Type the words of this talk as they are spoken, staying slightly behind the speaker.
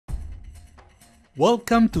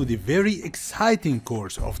Welcome to the very exciting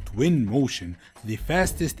course of Twinmotion, the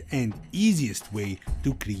fastest and easiest way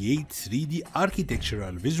to create 3D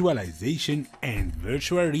architectural visualization and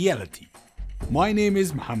virtual reality. My name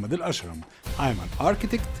is Muhammad Al-Ashram. I am an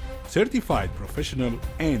architect, certified professional,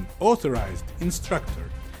 and authorized instructor.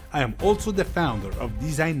 I am also the founder of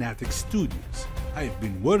Designatics Studios. I have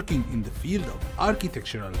been working in the field of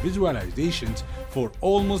architectural visualizations for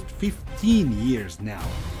almost 15 years now,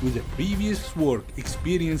 with a previous work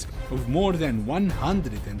experience of more than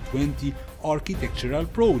 120 architectural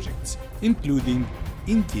projects, including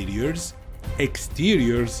interiors,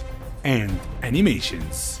 exteriors, and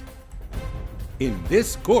animations. In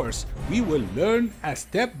this course, we will learn a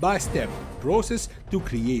step-by-step process to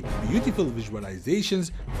create beautiful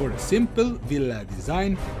visualizations for a simple villa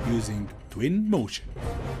design using Twinmotion.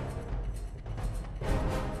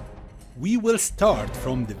 We will start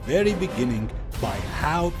from the very beginning by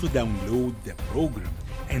how to download the program,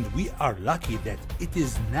 and we are lucky that it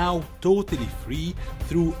is now totally free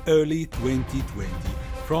through early 2020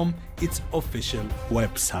 from its official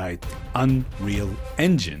website, Unreal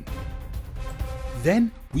Engine.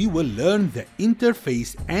 Then we will learn the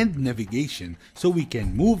interface and navigation so we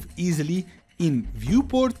can move easily in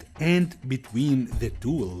viewport and between the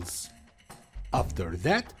tools. After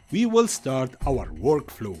that, we will start our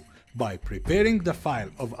workflow by preparing the file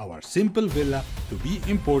of our simple villa to be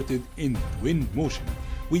imported in Twinmotion.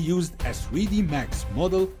 We used a 3D Max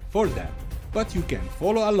model for that, but you can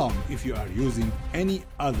follow along if you are using any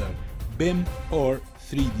other BIM or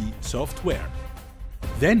 3D software.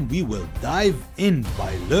 Then we will dive in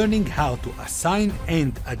by learning how to assign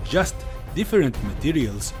and adjust different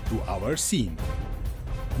materials to our scene.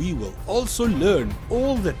 We will also learn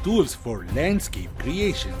all the tools for landscape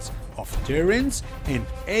creations of terrains and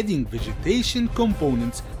adding vegetation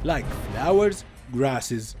components like flowers,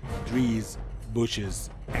 grasses, trees, bushes,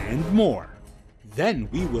 and more. Then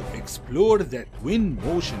we will explore the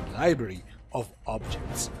Twinmotion library of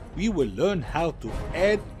objects. We will learn how to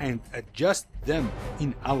add and adjust them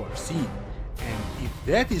in our scene. And if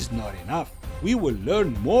that is not enough, we will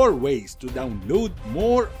learn more ways to download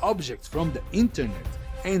more objects from the internet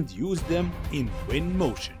and use them in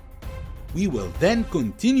Twinmotion. We will then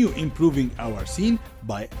continue improving our scene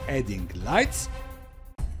by adding lights,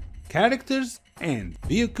 characters and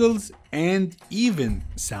vehicles, and even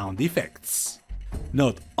sound effects.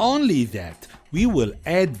 Not only that, we will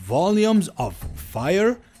add volumes of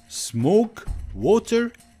fire, smoke,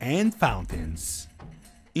 water, and fountains.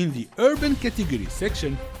 In the urban category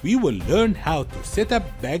section, we will learn how to set up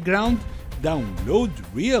background, download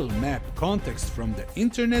real map context from the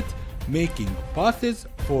internet, making paths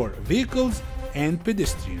for vehicles and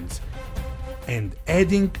pedestrians, and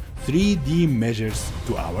adding 3D measures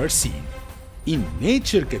to our scene. In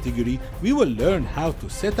nature category, we will learn how to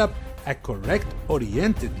set up a correct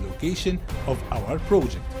oriented location of our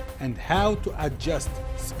project and how to adjust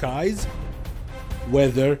skies,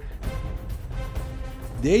 weather,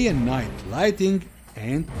 day and night lighting,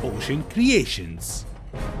 and ocean creations.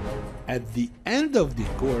 At the end of the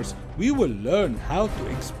course, we will learn how to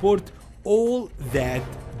export all that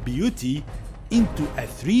beauty into a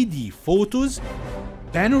 3D photos,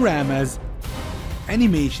 panoramas,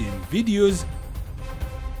 animation videos,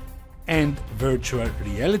 and virtual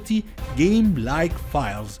reality game-like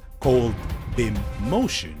files called BIM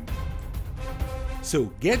Motion.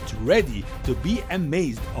 So get ready to be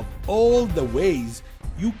amazed of all the ways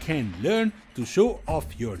you can learn to show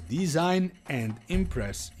off your design and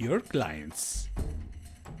impress your clients.